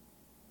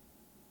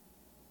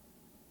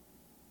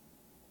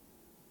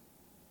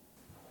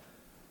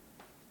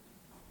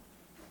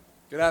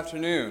Good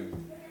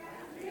afternoon.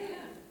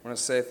 I want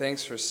to say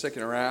thanks for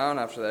sticking around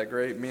after that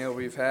great meal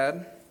we've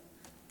had.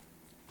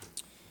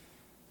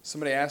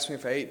 Somebody asked me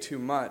if I ate too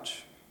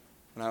much,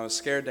 and I was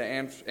scared to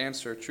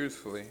answer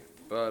truthfully,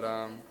 but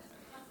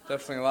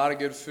definitely a lot of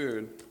good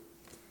food.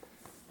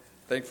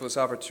 Thankful for this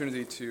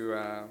opportunity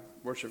to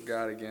worship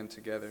God again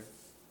together.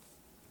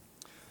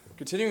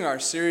 Continuing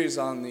our series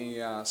on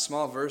the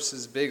small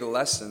verses, big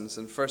lessons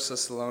in 1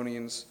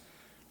 Thessalonians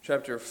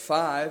chapter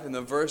 5, and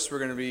the verse we're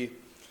going to be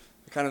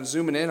kind of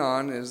zooming in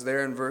on is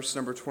there in verse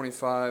number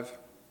 25.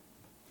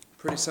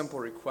 Pretty simple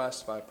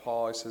request by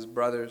Paul. He says,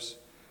 "Brothers,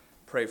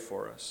 pray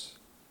for us."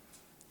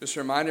 Just a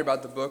reminder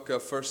about the book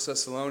of 1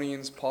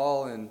 Thessalonians.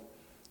 Paul and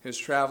his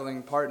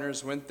traveling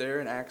partners went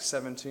there in Acts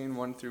 17,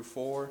 1 through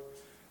 4.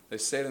 They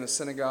stayed in the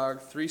synagogue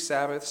 3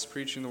 Sabbaths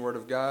preaching the word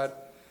of God.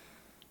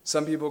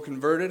 Some people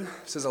converted. It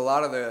says a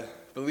lot of the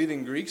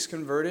believing Greeks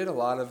converted. A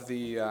lot of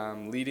the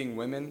leading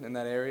women in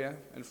that area,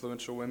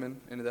 influential women,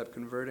 ended up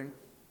converting.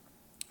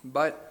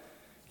 But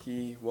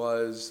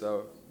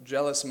a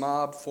jealous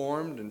mob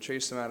formed and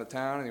chased him out of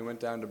town, and he went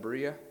down to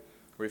Berea,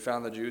 where he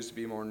found the Jews to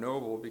be more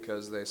noble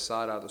because they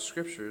sought out the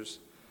Scriptures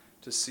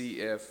to see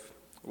if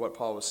what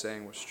Paul was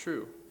saying was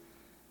true.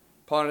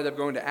 Paul ended up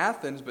going to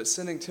Athens, but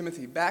sending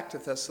Timothy back to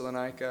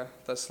Thessalonica.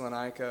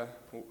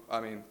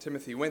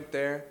 Timothy went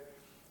there,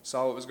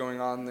 saw what was going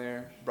on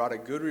there, brought a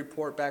good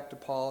report back to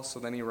Paul,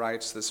 so then he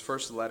writes this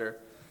first letter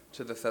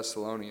to the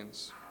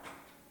Thessalonians.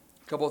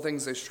 A couple of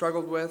things they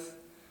struggled with.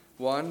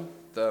 One,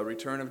 the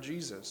return of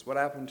Jesus. What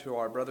happened to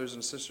our brothers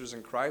and sisters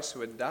in Christ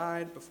who had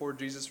died before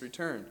Jesus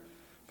returned?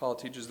 Paul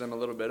teaches them a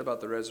little bit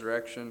about the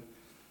resurrection,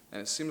 and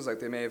it seems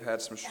like they may have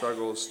had some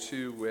struggles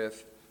too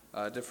with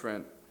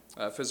different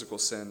physical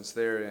sins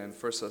there in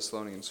 1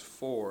 Thessalonians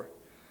 4.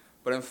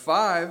 But in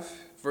 5,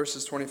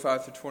 verses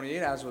 25 through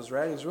 28, as was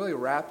read, he's really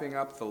wrapping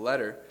up the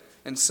letter.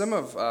 And some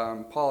of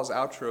Paul's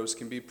outros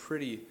can be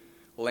pretty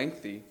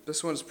lengthy.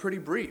 This one's pretty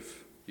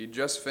brief. He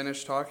just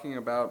finished talking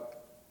about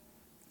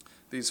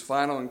these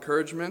final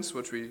encouragements,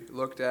 which we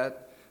looked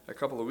at a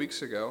couple of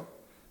weeks ago,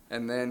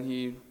 and then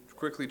he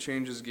quickly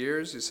changes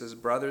gears. He says,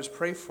 "Brothers,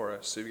 pray for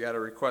us." So you've got a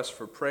request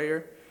for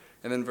prayer,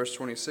 and then verse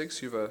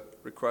 26, you have a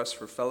request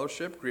for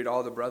fellowship. Greet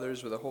all the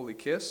brothers with a holy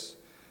kiss.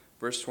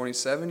 Verse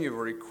 27, you have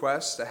a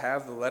request to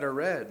have the letter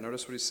read.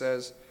 Notice what he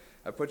says,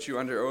 "I put you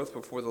under oath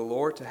before the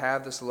Lord to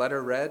have this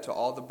letter read to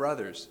all the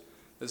brothers."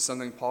 This is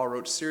something Paul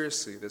wrote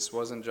seriously. This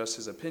wasn't just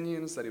his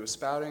opinions that he was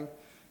spouting.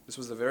 This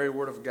was the very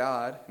word of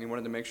God, and he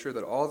wanted to make sure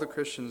that all the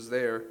Christians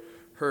there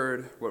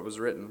heard what was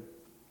written.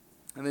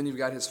 And then you've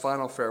got his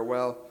final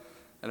farewell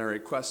and a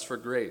request for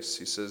grace.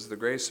 He says, "The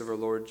grace of our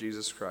Lord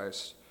Jesus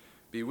Christ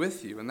be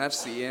with you." And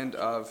that's the end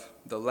of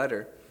the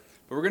letter.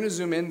 But we're going to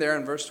zoom in there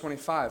in verse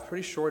 25.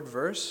 Pretty short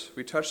verse.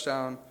 We touched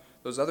on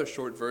those other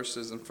short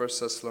verses in 1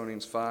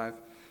 Thessalonians 5,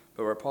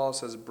 but where Paul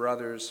says,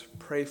 "Brothers,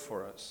 pray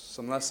for us."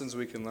 Some lessons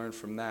we can learn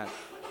from that.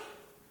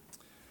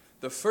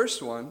 The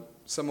first one,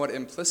 somewhat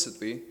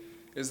implicitly,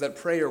 is that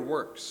prayer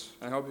works.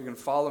 I hope you can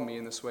follow me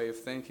in this way of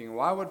thinking.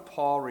 Why would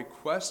Paul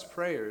request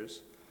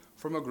prayers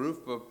from a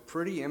group of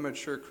pretty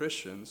immature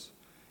Christians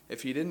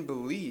if he didn't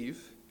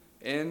believe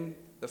in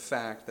the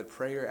fact that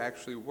prayer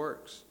actually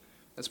works?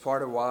 That's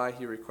part of why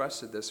he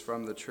requested this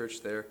from the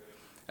church there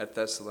at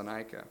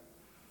Thessalonica.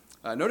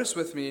 Notice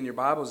with me in your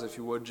Bibles, if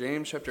you would,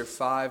 James chapter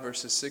 5,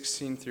 verses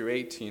 16 through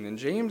 18. And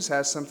James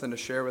has something to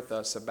share with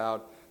us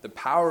about the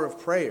power of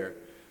prayer,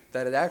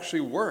 that it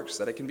actually works,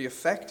 that it can be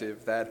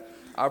effective, that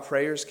our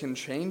prayers can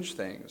change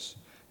things,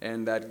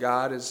 and that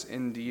God is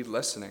indeed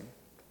listening.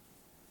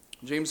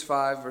 James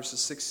 5, verses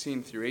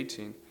 16 through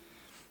 18.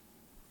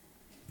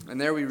 And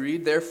there we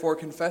read, "Therefore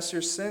confess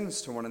your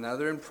sins to one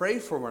another and pray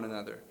for one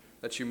another,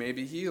 that you may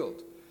be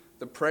healed.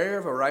 The prayer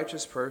of a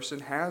righteous person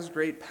has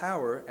great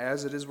power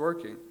as it is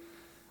working.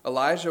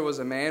 Elijah was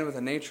a man with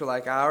a nature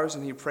like ours,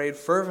 and he prayed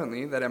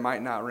fervently that it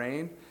might not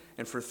rain,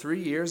 and for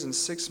 3 years and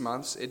 6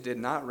 months it did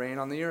not rain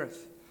on the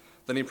earth.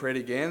 Then he prayed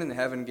again, and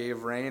heaven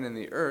gave rain, and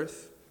the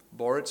earth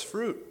bore its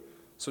fruit."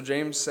 So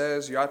James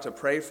says you ought to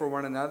pray for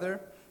one another.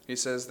 He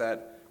says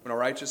that when a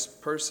righteous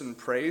person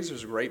prays,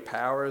 there's great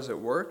power as it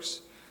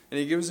works. And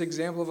he gives the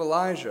example of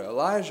Elijah.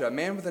 Elijah, a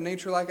man with a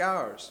nature like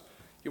ours.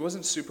 He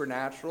wasn't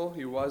supernatural.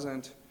 He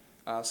wasn't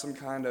some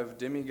kind of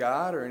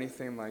demigod or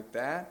anything like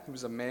that. He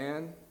was a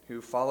man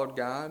who followed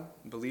God,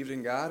 believed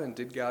in God, and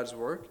did God's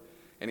work.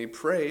 And he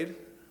prayed,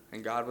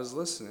 and God was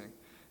listening.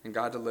 And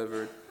God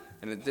delivered,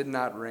 and it did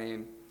not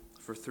rain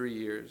for 3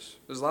 years.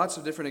 There's lots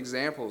of different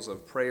examples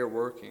of prayer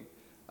working.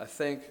 I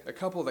think a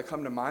couple that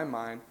come to my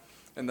mind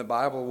in the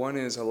Bible, one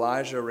is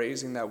Elijah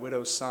raising that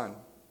widow's son.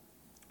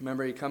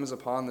 Remember, he comes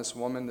upon this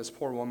woman, this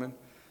poor woman,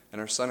 and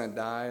her son had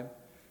died,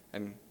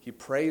 and he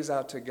prays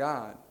out to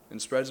God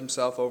and spreads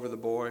himself over the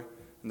boy,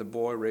 and the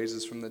boy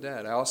raises from the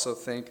dead. I also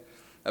think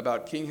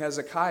about King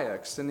Hezekiah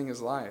extending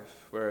his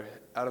life, where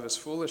out of his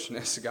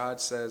foolishness, God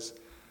says,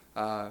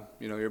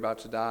 you're about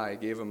to die. He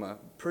gave him a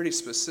pretty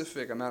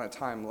specific amount of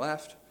time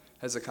left.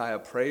 Hezekiah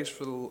prays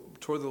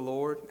toward the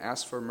Lord,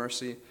 asks for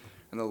mercy,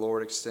 and the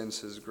Lord extends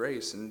his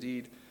grace.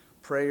 Indeed,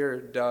 prayer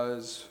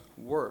does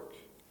work.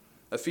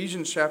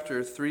 Ephesians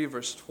chapter 3,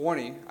 verse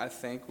 20, I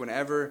think,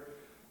 whenever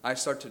I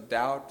start to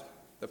doubt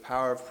the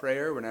power of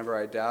prayer, whenever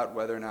I doubt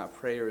whether or not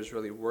prayer is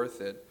really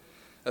worth it,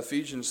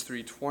 Ephesians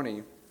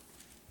 3:20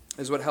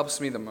 is what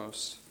helps me the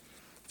most.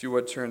 If you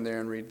would turn there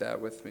and read that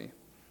with me.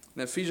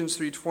 In Ephesians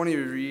 3:20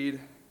 we read,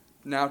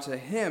 "Now to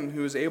him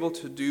who is able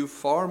to do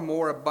far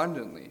more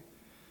abundantly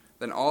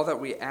than all that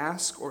we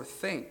ask or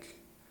think,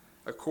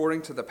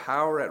 according to the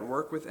power at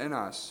work within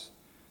us,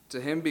 to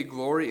him be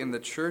glory in the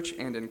church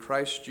and in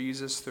Christ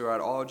Jesus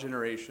throughout all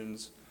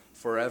generations,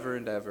 forever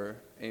and ever.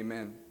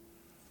 Amen."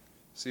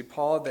 See,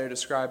 Paul there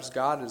describes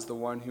God as the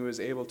one who is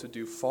able to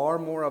do far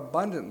more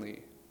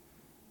abundantly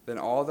than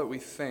all that we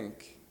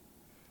think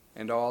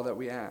and all that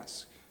we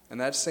ask. And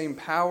that same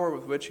power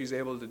with which he's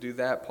able to do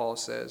that, Paul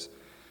says,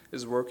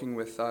 is working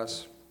with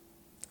us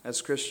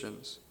as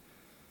Christians.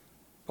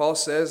 Paul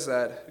says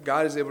that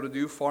God is able to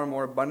do far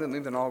more abundantly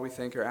than all we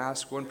think or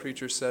ask. One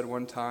preacher said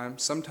one time,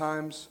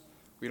 sometimes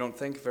we don't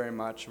think very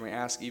much and we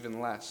ask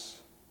even less.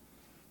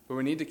 But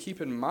we need to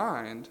keep in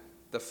mind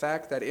the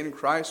fact that in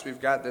Christ we've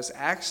got this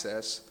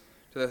access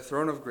to the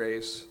throne of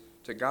grace,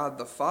 to God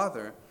the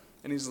Father,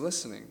 and he's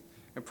listening.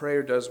 And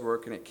prayer does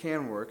work, and it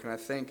can work. And I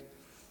think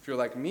if you're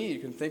like me, you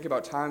can think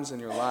about times in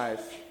your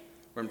life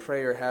when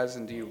prayer has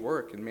indeed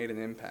worked and made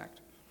an impact.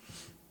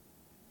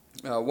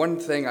 One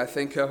thing I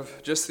think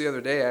of just the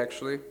other day,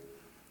 actually,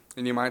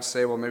 and you might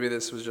say, well, maybe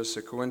this was just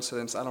a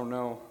coincidence. I don't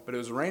know. But it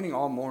was raining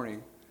all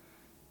morning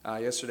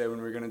yesterday when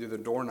we were going to do the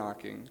door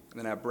knocking. And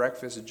then at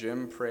breakfast,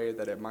 Jim prayed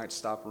that it might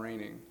stop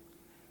raining.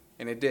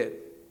 And it did.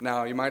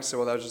 Now, you might say,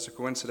 well, that was just a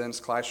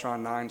coincidence.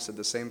 Clyshon 9 said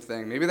the same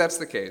thing. Maybe that's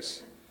the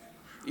case.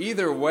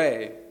 Either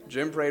way,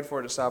 Jim prayed for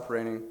it to stop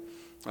raining,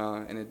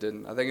 and it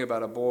didn't. I think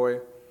about a boy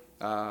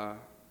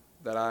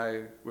that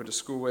I went to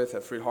school with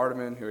at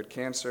Freed-Hardeman who had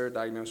cancer,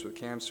 diagnosed with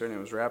cancer, and it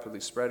was rapidly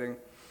spreading.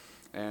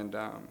 And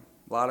a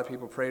lot of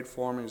people prayed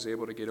for him, and he was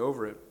able to get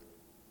over it.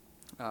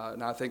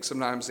 Now, I think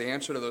sometimes the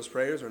answer to those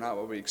prayers are not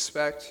what we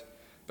expect,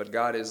 but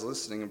God is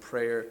listening, and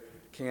prayer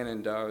can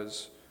and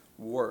does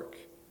work.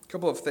 A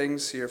couple of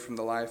things here from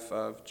the life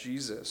of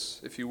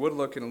Jesus. If you would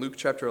look in Luke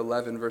chapter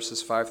 11,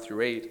 verses 5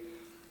 through 8,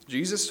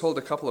 Jesus told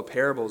a couple of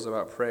parables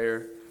about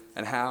prayer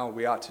and how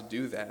we ought to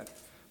do that.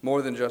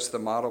 More than just the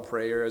model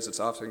prayer, as it's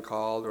often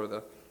called, or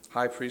the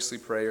high priestly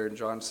prayer in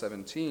John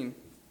 17.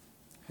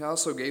 He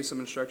also gave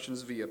some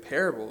instructions via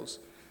parables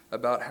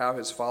about how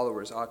his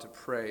followers ought to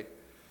pray.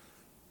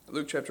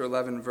 Luke chapter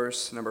 11,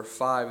 verse number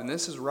 5, and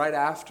this is right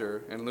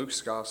after, in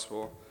Luke's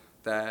gospel,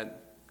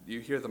 that you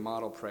hear the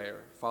model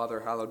prayer,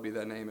 Father, hallowed be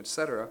thy name,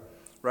 etc.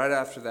 Right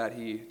after that,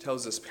 he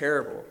tells this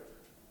parable,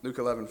 Luke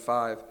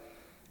 11:5.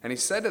 And he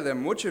said to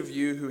them, which of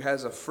you who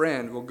has a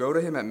friend will go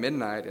to him at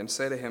midnight and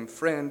say to him,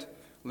 Friend,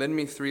 lend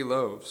me 3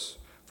 loaves,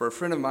 for a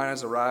friend of mine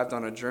has arrived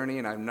on a journey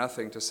and I have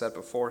nothing to set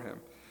before him.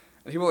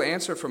 And he will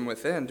answer from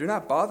within, Do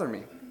not bother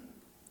me.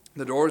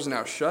 The door is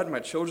now shut, my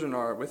children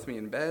are with me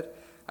in bed.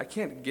 I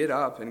can't get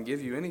up and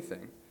give you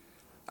anything.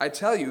 I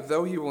tell you,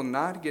 though he will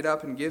not get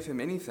up and give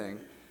him anything,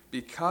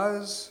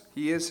 because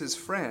he is his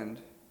friend,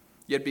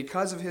 yet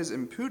because of his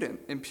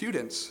impudence,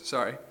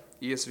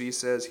 ESV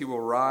says, he will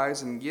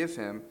rise and give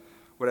him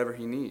whatever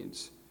he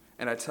needs.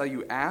 And I tell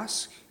you,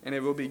 ask, and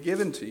it will be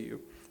given to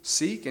you.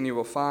 Seek, and you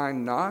will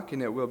find. Knock,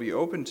 and it will be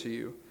opened to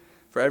you.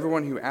 For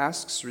everyone who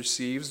asks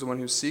receives, the one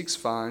who seeks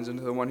finds, and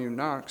to the one who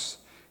knocks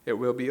it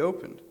will be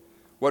opened.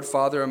 What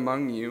father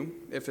among you,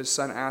 if his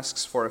son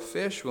asks for a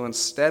fish, will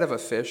instead of a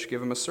fish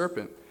give him a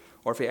serpent?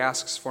 Or if he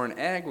asks for an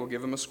egg, will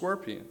give him a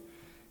scorpion?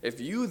 If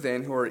you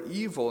then, who are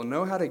evil,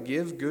 know how to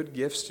give good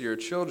gifts to your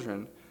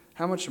children,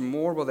 how much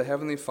more will the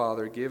Heavenly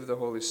Father give the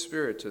Holy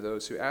Spirit to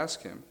those who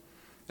ask him?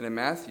 And in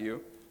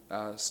Matthew,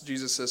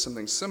 Jesus says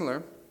something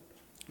similar.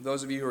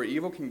 Those of you who are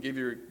evil can give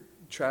your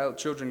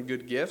children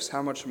good gifts.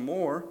 How much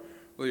more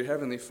will your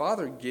Heavenly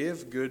Father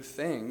give good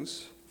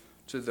things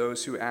to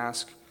those who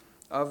ask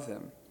of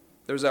them?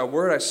 There's that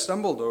word I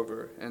stumbled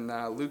over in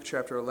Luke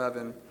chapter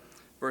 11,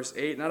 verse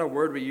 8. Not a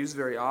word we use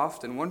very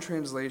often. One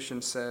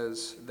translation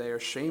says they are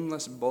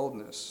shameless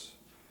boldness.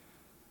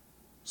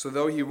 So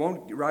though he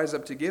won't rise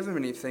up to give him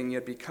anything,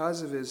 yet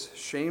because of his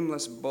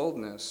shameless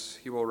boldness,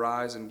 he will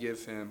rise and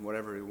give him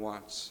whatever he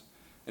wants.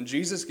 And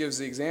Jesus gives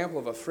the example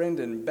of a friend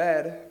in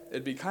bed.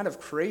 It'd be kind of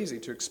crazy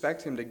to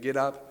expect him to get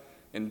up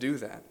and do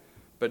that.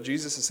 But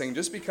Jesus is saying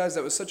just because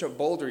that was such a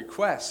bold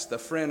request, the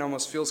friend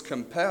almost feels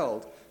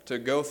compelled to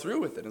go through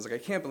with it. It's like,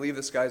 I can't believe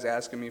this guy's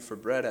asking me for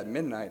bread at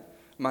midnight.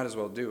 Might as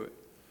well do it.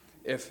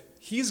 If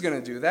he's going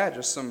to do that,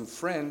 just some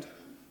friend,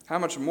 how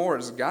much more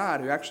is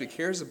God, who actually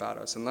cares about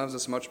us and loves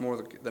us much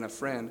more than a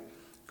friend,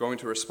 going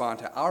to respond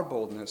to our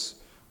boldness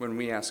when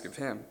we ask of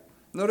him?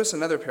 Notice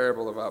another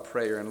parable about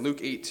prayer in Luke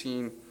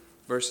 18,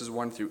 verses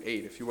 1 through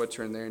 8, if you would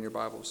turn there in your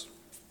Bibles.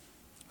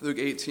 Luke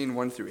 18,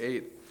 1 through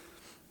 8.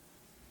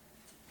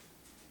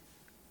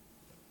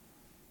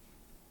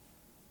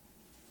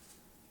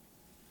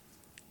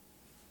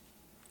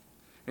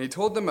 And he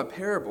told them a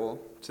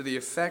parable to the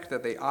effect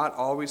that they ought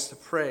always to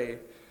pray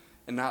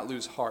and not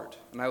lose heart.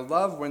 And I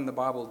love when the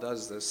Bible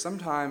does this.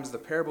 Sometimes the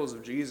parables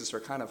of Jesus are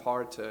kind of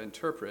hard to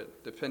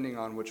interpret, depending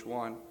on which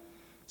one.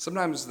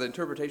 Sometimes the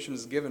interpretation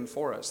is given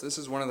for us. This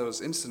is one of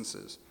those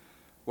instances.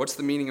 What's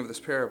the meaning of this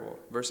parable?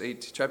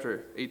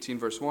 Chapter 18,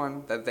 verse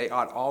 1, that they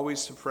ought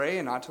always to pray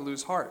and not to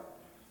lose heart.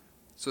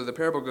 So the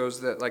parable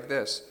goes like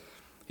this.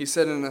 He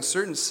said, in a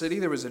certain city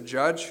there was a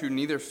judge who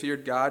neither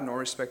feared God nor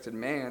respected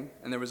man,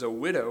 and there was a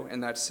widow in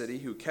that city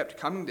who kept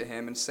coming to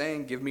him and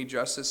saying, give me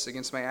justice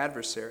against my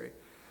adversary.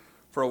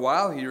 For a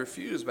while he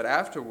refused, but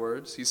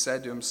afterwards he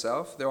said to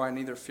himself, though I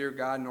neither fear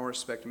God nor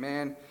respect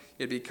man,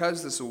 yet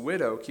because this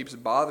widow keeps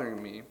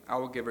bothering me, I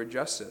will give her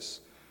justice,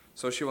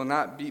 so she will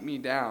not beat me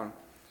down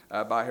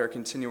by her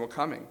continual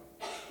coming.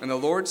 And the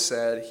Lord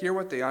said, hear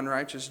what the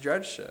unrighteous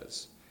judge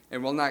says.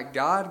 And will not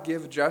God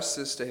give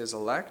justice to his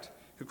elect,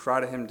 who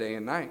cry to him day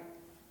and night?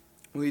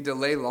 Will he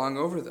delay long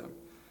over them?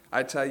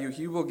 I tell you,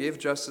 he will give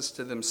justice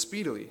to them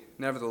speedily.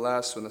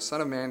 Nevertheless, when the Son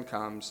of Man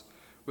comes,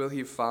 will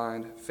he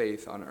find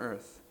faith on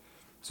earth?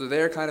 So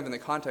they're kind of in the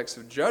context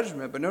of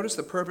judgment, but notice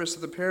the purpose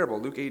of the parable,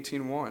 Luke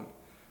 18:1,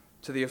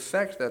 to the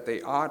effect that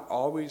they ought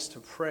always to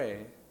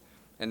pray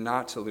and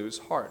not to lose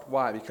heart.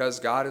 Why? Because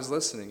God is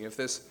listening. If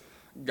this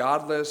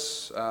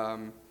godless,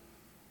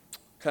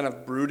 kind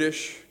of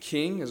brutish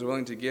king is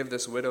willing to give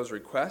this widow's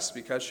request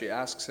because she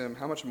asks him,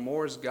 how much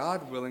more is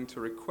God willing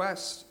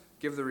to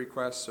give the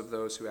requests of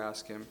those who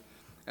ask him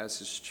as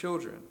his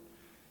children?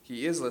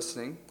 He is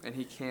listening, and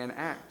he can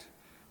act.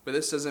 But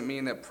this doesn't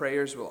mean that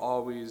prayers will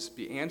always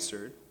be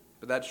answered,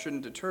 but that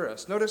shouldn't deter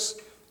us. Notice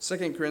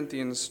 2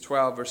 Corinthians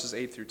 12, verses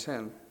 8 through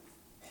 10.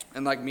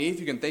 And like me, if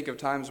you can think of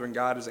times when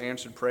God has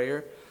answered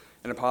prayer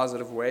in a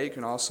positive way, you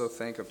can also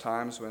think of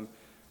times when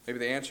maybe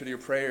the answer to your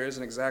prayer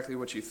isn't exactly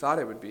what you thought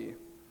it would be.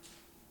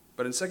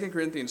 But in 2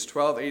 Corinthians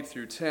 12, 8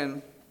 through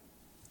 10,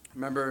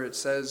 remember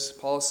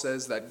Paul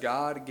says that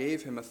God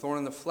gave him a thorn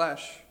in the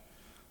flesh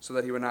so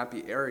that he would not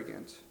be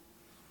arrogant.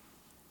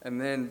 And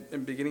then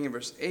in beginning in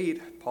verse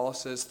 8, Paul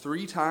says,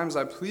 3 times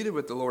I pleaded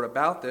with the Lord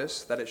about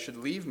this, that it should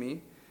leave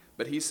me.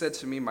 But he said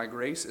to me, my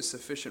grace is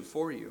sufficient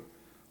for you,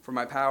 for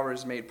my power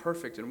is made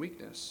perfect in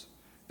weakness.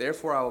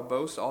 Therefore I will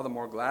boast all the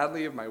more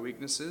gladly of my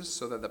weaknesses,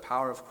 so that the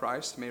power of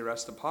Christ may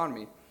rest upon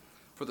me.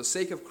 For the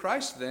sake of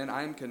Christ, then,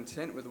 I am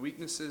content with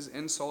weaknesses,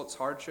 insults,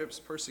 hardships,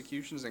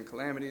 persecutions, and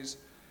calamities.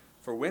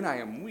 For when I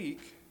am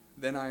weak,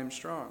 then I am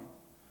strong.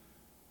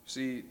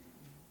 See,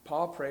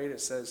 Paul prayed, it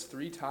says,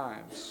 3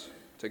 times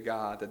to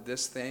God that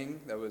this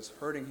thing that was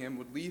hurting him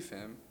would leave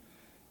him.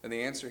 And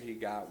the answer he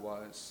got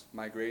was,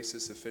 my grace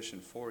is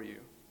sufficient for you.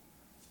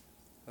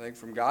 I think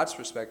from God's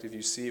perspective,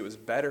 you see it was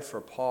better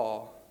for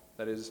Paul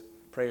that his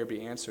prayer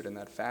be answered in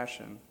that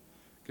fashion,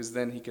 because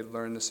then he could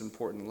learn this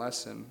important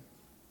lesson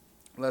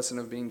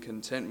of being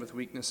content with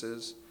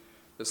weaknesses,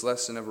 this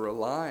lesson of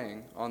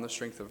relying on the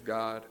strength of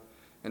God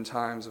in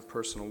times of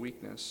personal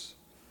weakness.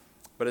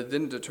 But it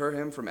didn't deter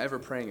him from ever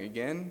praying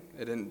again.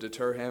 It didn't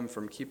deter him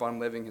from keep on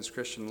living his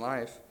Christian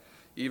life,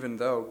 even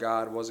though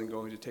God wasn't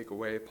going to take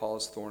away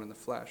Paul's thorn in the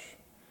flesh.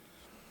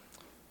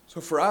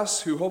 So for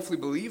us who hopefully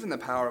believe in the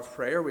power of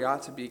prayer, we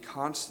ought to be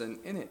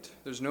constant in it.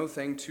 There's no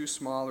thing too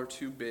small or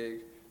too big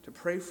to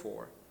pray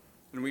for.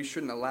 And we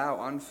shouldn't allow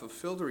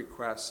unfulfilled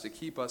requests to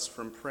keep us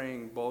from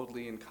praying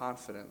boldly and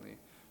confidently.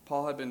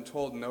 Paul had been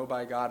told no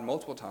by God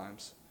multiple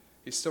times.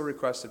 He still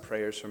requested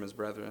prayers from his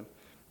brethren.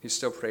 He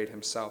still prayed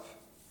himself.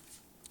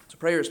 So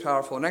prayer is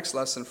powerful. The next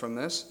lesson from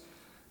this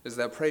is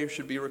that prayer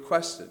should be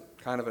requested.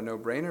 Kind of a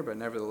no-brainer, but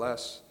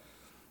nevertheless.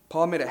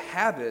 Paul made a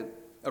habit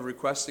of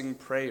requesting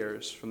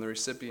prayers from the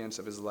recipients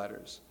of his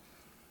letters.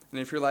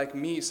 And if you're like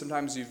me,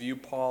 sometimes you view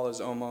Paul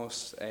as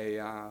almost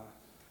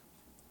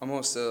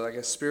like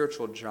a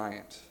spiritual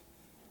giant.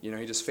 You know,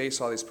 he just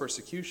faced all these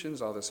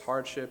persecutions, all this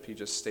hardship. He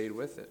just stayed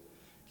with it.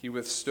 He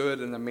withstood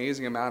an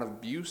amazing amount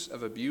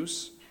of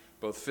abuse,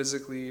 both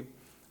physically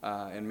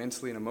and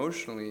mentally and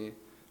emotionally,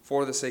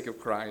 for the sake of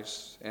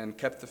Christ, and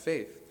kept the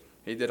faith.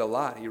 He did a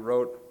lot. He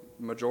wrote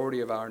the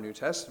majority of our New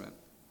Testament.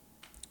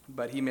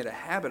 But he made a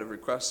habit of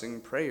requesting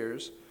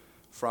prayers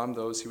from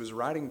those he was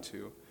writing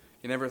to.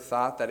 He never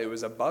thought that it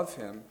was above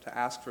him to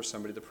ask for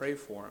somebody to pray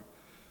for him.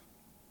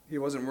 He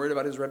wasn't worried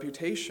about his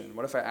reputation.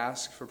 What if I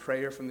ask for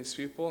prayer from these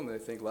people and they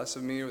think less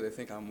of me, or they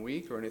think I'm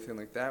weak, or anything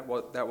like that?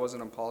 Well, that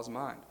wasn't on Paul's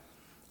mind.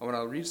 I want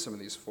to read some of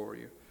these for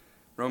you.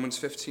 Romans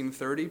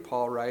 15:30,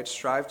 Paul writes,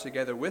 strive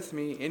together with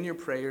me in your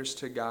prayers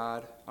to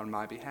God on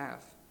my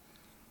behalf.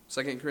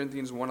 2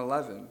 Corinthians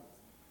 1:11,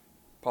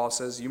 Paul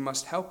says, you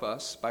must help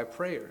us by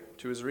prayer,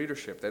 to his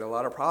readership. They had a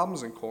lot of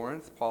problems in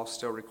Corinth. Paul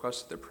still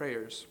requested their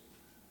prayers.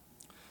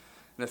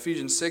 In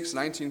Ephesians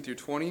 6:19 through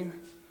 20,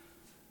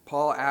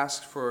 Paul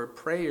asked for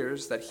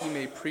prayers that he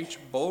may preach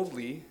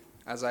boldly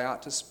as I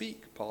ought to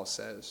speak, Paul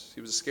says.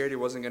 He was scared he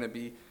wasn't going to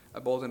be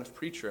a bold enough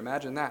preacher.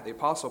 Imagine that. The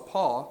Apostle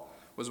Paul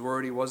was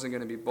worried he wasn't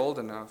going to be bold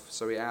enough,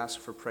 so he asked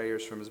for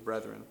prayers from his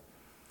brethren.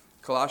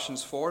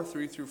 Colossians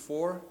 4:3 through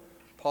 4,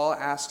 Paul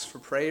asks for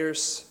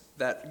prayers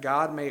that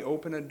God may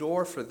open a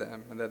door for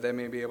them and that they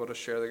may be able to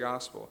share the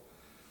gospel.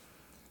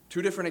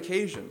 Two different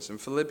occasions, in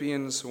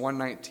Philippians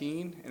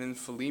 1:19 and in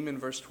Philemon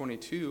verse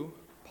 22,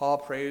 Paul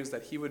prays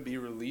that he would be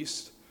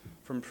released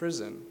from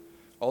prison.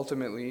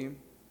 Ultimately,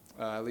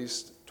 at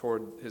least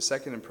toward his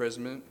second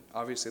imprisonment,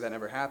 obviously that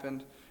never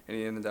happened, and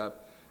he ended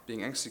up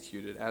being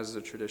executed, as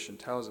the tradition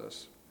tells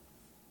us.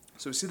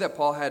 So we see that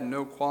Paul had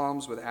no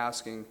qualms with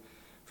asking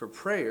for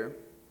prayer,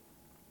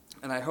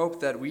 and I hope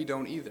that we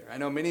don't either. I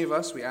know many of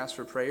us, we ask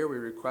for prayer, we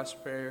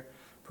request prayer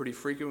pretty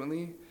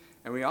frequently,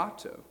 and we ought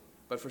to.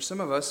 But for some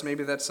of us,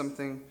 maybe that's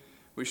something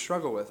we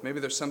struggle with. Maybe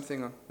there's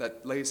something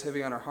that lays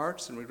heavy on our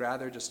hearts, and we'd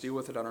rather just deal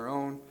with it on our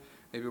own.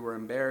 Maybe we're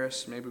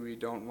embarrassed. Maybe we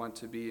don't want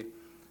to be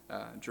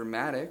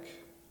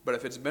dramatic. But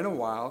if it's been a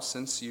while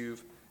since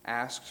you've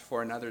asked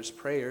for another's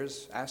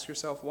prayers, ask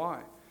yourself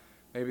why.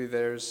 Maybe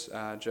there's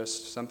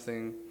just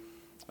something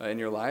in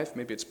your life.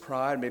 Maybe it's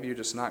pride. Maybe you're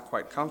just not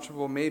quite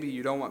comfortable. Maybe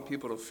you don't want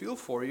people to feel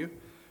for you.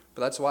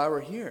 But that's why we're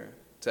here,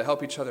 to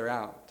help each other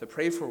out, to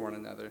pray for one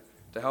another,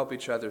 to help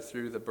each other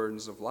through the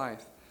burdens of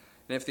life.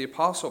 And if the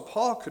Apostle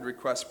Paul could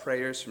request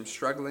prayers from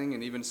struggling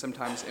and even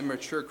sometimes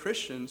immature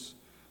Christians,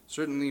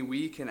 certainly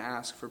we can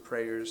ask for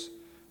prayers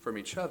from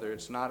each other.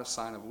 It's not a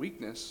sign of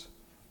weakness.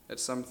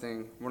 It's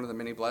something, one of the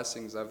many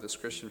blessings of this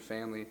Christian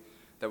family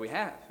that we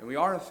have. And we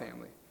are a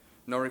family.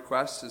 No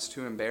request is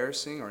too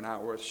embarrassing or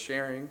not worth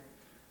sharing.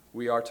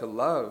 We are to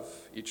love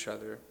each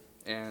other,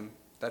 and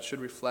that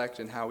should reflect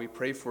in how we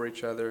pray for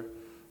each other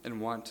and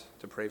want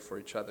to pray for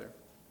each other.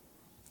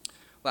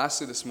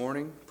 Lastly, this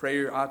morning,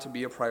 prayer ought to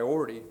be a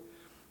priority.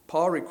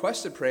 Paul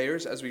requested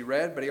prayers, as we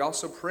read, but he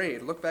also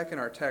prayed. Look back in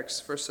our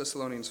text, 1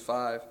 Thessalonians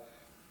 5.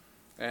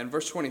 And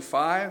verse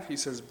 25, he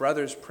says,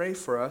 brothers, pray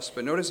for us.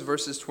 But notice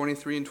verses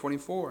 23 and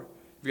 24.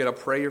 You've got a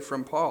prayer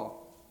from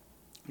Paul.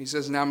 He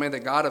says, now may the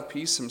God of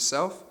peace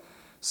himself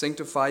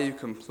sanctify you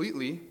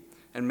completely,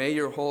 and may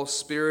your whole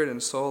spirit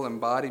and soul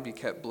and body be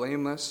kept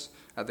blameless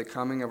at the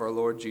coming of our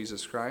Lord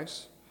Jesus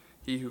Christ.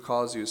 He who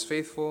calls you is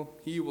faithful.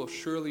 He will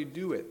surely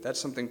do it. That's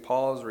something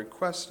Paul is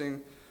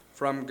requesting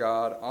from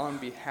God on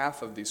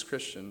behalf of these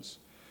Christians.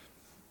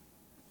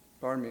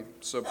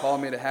 So Paul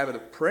made a habit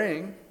of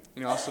praying,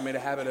 and he also made a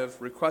habit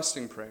of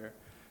requesting prayer.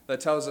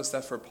 That tells us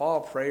that for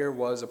Paul, prayer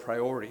was a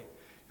priority.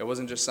 It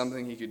wasn't just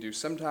something he could do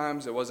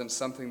sometimes. It wasn't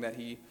something that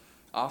he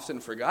often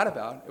forgot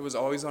about. It was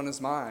always on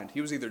his mind. He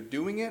was either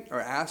doing it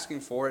or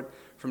asking for it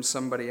from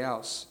somebody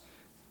else.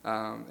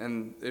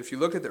 And if you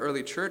look at the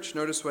early church,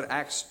 notice what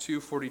Acts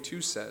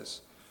 2:42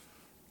 says.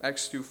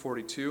 Acts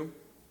 2:42.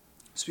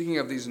 Speaking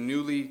of these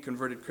newly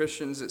converted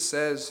Christians, it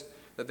says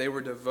that they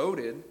were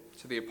devoted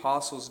to the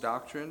apostles'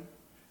 doctrine,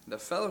 the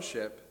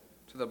fellowship,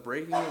 to the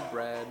breaking of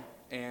bread,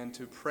 and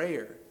to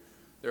prayer.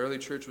 The early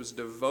church was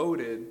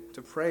devoted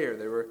to prayer.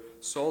 They were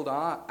sold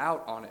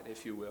out on it,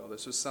 if you will.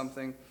 This was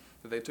something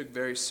that they took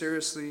very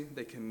seriously.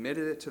 They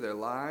committed it to their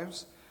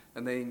lives,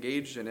 and they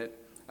engaged in it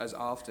as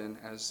often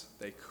as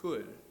they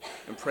could.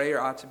 And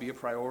prayer ought to be a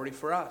priority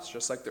for us,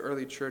 just like the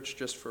early church,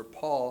 just for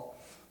Paul,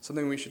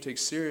 something we should take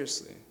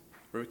seriously.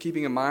 We're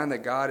keeping in mind that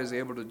God is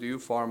able to do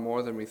far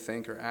more than we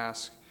think or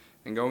ask,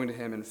 and going to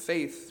him in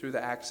faith through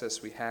the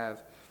access we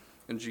have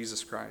in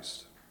Jesus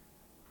Christ.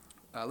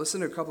 Listen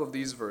to a couple of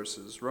these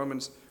verses.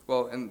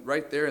 And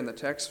right there in the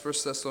text,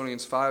 1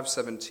 Thessalonians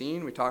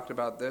 5:17, we talked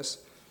about this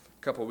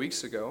a couple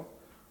weeks ago,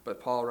 but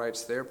Paul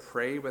writes there,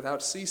 pray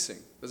without ceasing.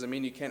 Doesn't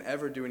mean you can't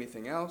ever do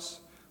anything else,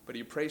 but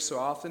you pray so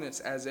often it's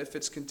as if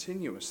it's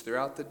continuous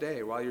throughout the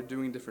day while you're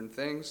doing different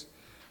things.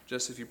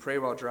 Just if you pray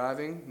while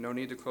driving, no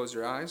need to close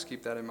your eyes,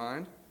 keep that in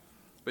mind.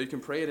 But you can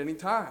pray at any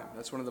time.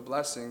 That's one of the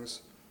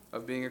blessings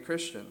of being a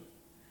Christian.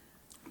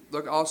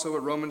 Look also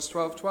what Romans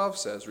 12:12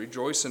 says,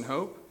 rejoice in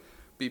hope,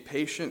 be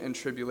patient in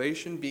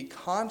tribulation, be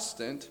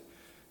constant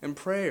in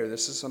prayer.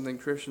 This is something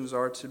Christians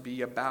are to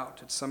be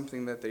about. It's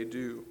something that they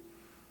do.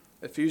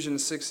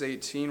 Ephesians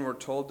 6:18, we're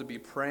told to be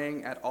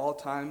praying at all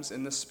times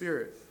in the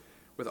Spirit,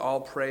 with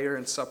all prayer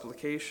and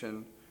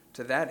supplication.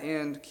 To that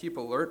end, keep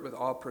alert with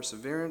all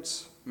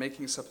perseverance,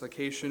 making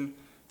supplication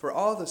for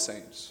all the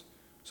saints.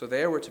 So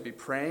there we're to be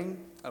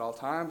praying at all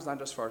times, not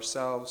just for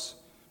ourselves,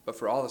 but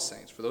for all the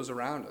saints, for those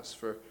around us,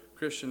 for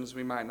Christians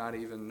we might not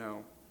even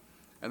know.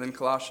 And then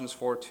Colossians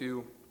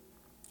 4:2,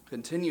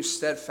 continue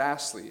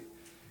steadfastly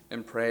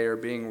in prayer,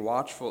 being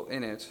watchful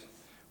in it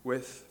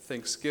with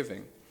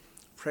thanksgiving.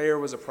 Prayer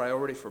was a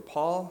priority for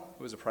Paul.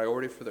 It was a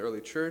priority for the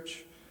early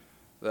church.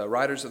 The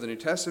writers of the New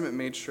Testament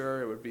made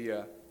sure it would be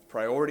a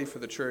priority for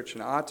the church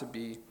and ought to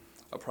be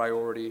a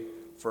priority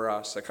for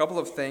us. A couple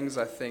of things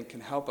I think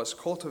can help us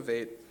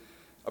cultivate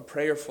a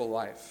prayerful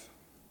life.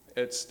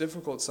 It's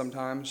difficult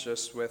sometimes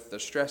just with the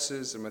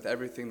stresses and with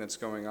everything that's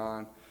going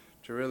on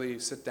to really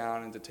sit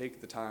down and to take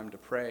the time to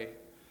pray.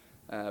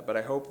 But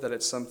I hope that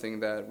it's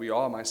something that we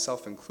all,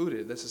 myself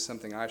included, this is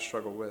something I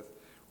struggle with,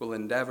 will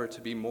endeavor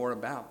to be more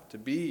about, to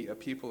be a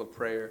people of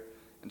prayer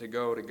and to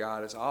go to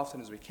God as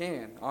often as we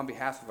can on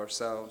behalf of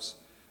ourselves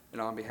and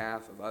on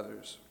behalf of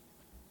others.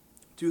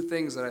 Two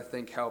things that I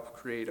think help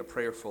create a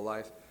prayerful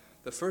life.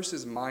 The first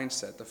is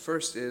mindset. The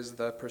first is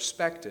the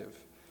perspective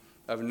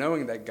of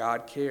knowing that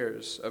God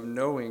cares, of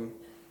knowing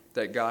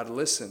that God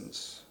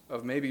listens,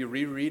 of maybe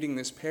rereading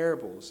these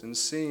parables and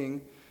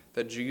seeing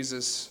that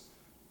Jesus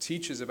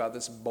teaches about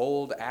this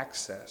bold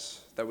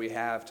access that we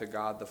have to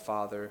God the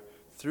Father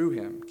through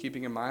him,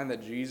 keeping in mind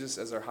that Jesus,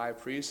 as our high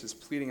priest, is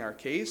pleading our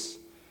case,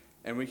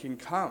 and we can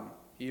come.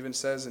 He even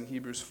says in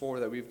Hebrews 4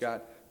 that we've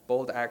got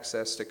bold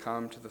access to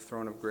come to the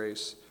throne of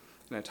grace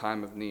in a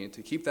time of need.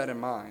 To keep that in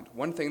mind,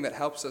 one thing that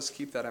helps us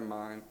keep that in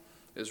mind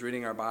is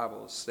reading our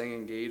Bibles, staying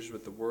engaged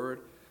with the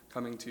Word,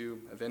 coming to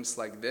events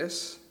like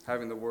this,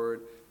 having the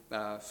Word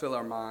fill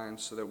our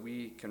minds so that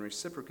we can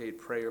reciprocate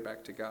prayer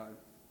back to God.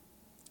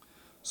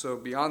 So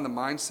beyond the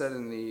mindset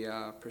and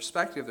the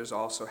perspective, there's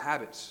also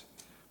habits.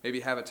 Maybe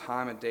have a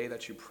time a day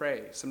that you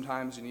pray.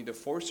 Sometimes you need to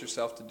force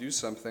yourself to do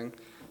something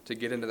to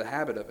get into the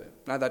habit of it.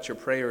 Not that your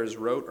prayer is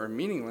rote or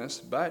meaningless,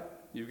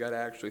 but you've got to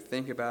actually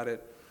think about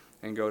it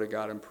and go to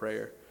God in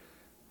prayer.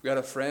 We've got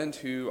a friend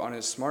who, on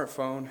his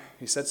smartphone,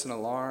 he sets an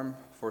alarm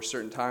for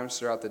certain times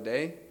throughout the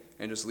day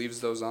and just leaves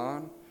those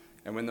on.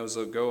 And when those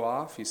go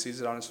off, he sees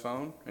it on his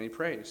phone and he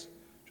prays.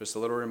 Just a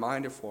little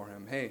reminder for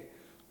him. Hey,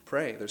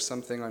 pray. There's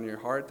something on your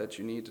heart that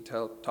you need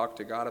to talk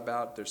to God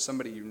about. There's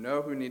somebody you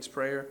know who needs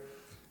prayer.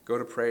 Go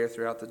to prayer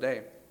throughout the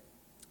day.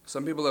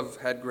 Some people have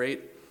had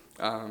great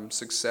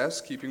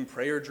success keeping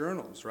prayer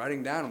journals,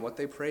 writing down what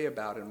they pray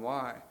about and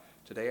why.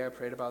 Today I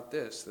prayed about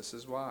this. This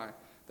is why.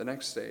 The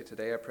next day,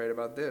 today I prayed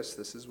about this.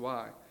 This is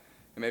why.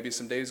 And maybe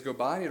some days go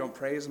by and you don't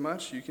pray as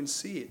much. You can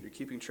see it. You're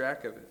keeping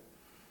track of it.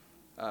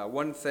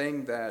 One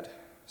thing that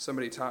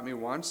somebody taught me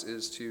once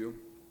is to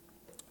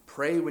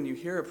pray when you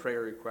hear a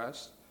prayer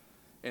request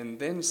and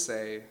then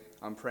say,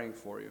 I'm praying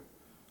for you.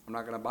 I'm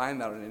not going to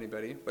bind that on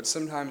anybody, but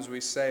sometimes we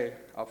say,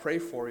 I'll pray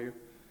for you,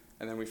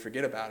 and then we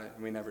forget about it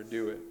and we never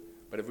do it.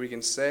 But if we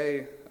can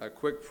say a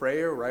quick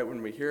prayer right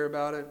when we hear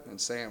about it and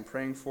say, I'm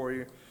praying for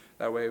you,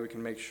 that way we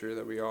can make sure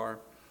that we are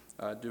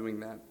doing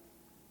that.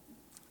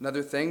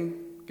 Another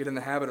thing, get in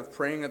the habit of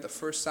praying at the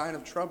first sign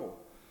of trouble.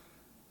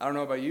 I don't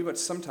know about you, but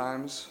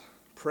sometimes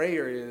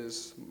prayer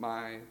is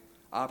my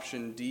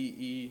option D,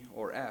 E,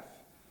 or F.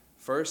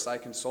 First, I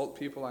consult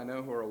people I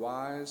know who are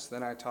wise.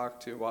 Then I talk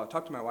to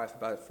my wife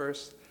about it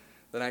first.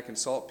 Then I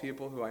consult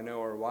people who I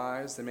know are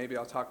wise. Then maybe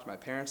I'll talk to my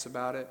parents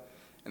about it.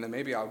 And then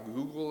maybe I'll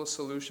Google a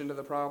solution to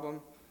the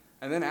problem.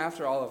 And then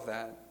after all of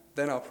that,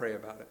 then I'll pray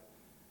about it.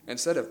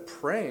 Instead of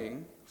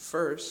praying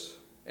first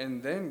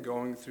and then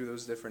going through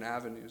those different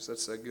avenues,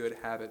 that's a good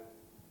habit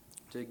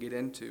to get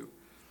into.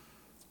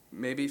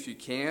 Maybe if you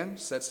can,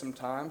 set some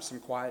time, some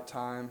quiet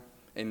time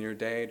in your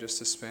day just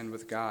to spend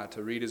with God,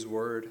 to read his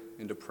word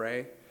and to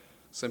pray.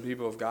 Some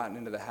people have gotten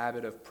into the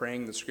habit of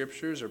praying the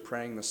scriptures or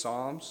praying the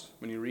Psalms.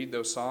 When you read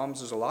those Psalms,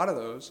 there's a lot of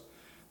those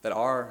that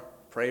are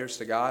prayers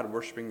to God,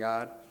 worshiping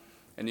God.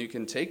 And you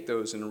can take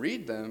those and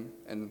read them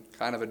and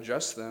kind of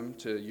adjust them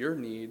to your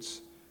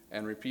needs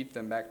and repeat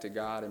them back to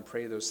God and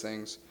pray those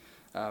things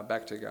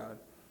back to God.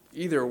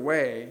 Either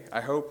way, I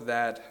hope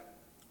that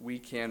we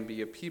can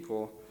be a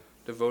people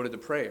devoted to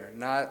prayer,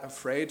 not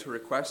afraid to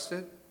request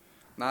it,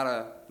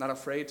 not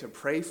afraid to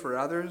pray for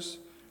others,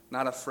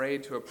 not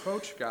afraid to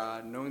approach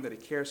God, knowing that he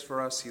cares for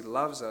us, he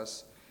loves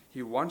us,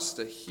 he wants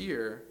to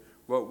hear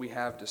what we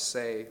have to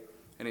say,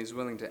 and he's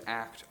willing to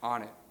act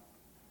on it.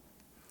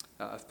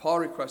 If Paul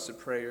requested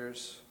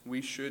prayers,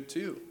 we should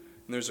too.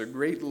 And there's a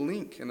great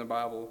link in the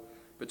Bible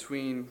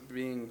between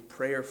being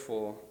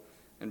prayerful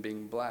and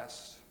being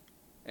blessed.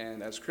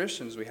 And as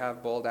Christians, we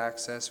have bold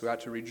access. We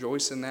ought to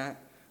rejoice in that.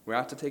 We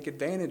ought to take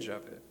advantage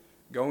of it,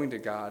 going to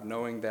God,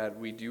 knowing that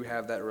we do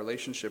have that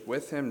relationship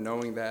with him,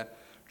 knowing that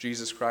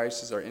Jesus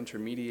Christ is our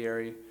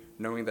intermediary,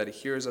 knowing that he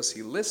hears us,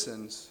 he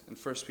listens. In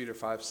 1 Peter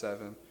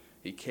 5:7,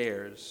 he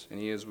cares, and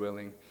he is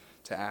willing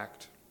to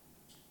act.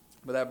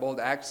 But that bold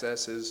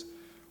access is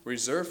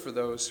reserved for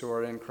those who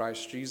are in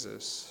Christ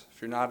Jesus.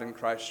 If you're not in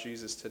Christ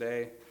Jesus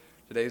today,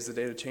 today's the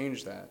day to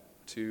change that,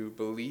 to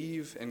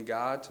believe in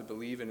God, to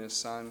believe in his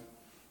Son,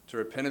 to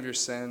repent of your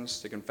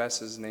sins, to confess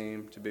his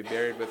name, to be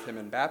buried with him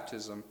in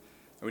baptism.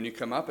 And when you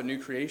come up a new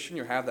creation,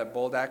 you have that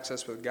bold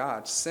access with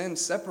God. Sin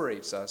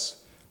separates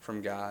us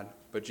from God,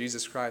 but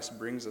Jesus Christ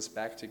brings us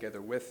back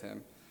together with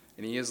him,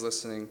 and he is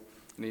listening,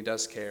 and he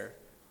does care.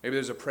 Maybe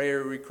there's a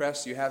prayer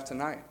request you have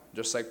tonight,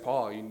 just like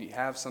Paul. You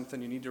have something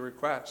you need to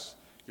request.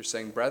 You're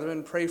saying,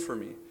 brethren, pray for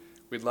me.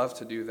 We'd love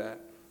to do that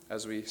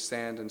as we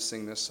stand and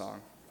sing this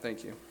song.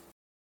 Thank you.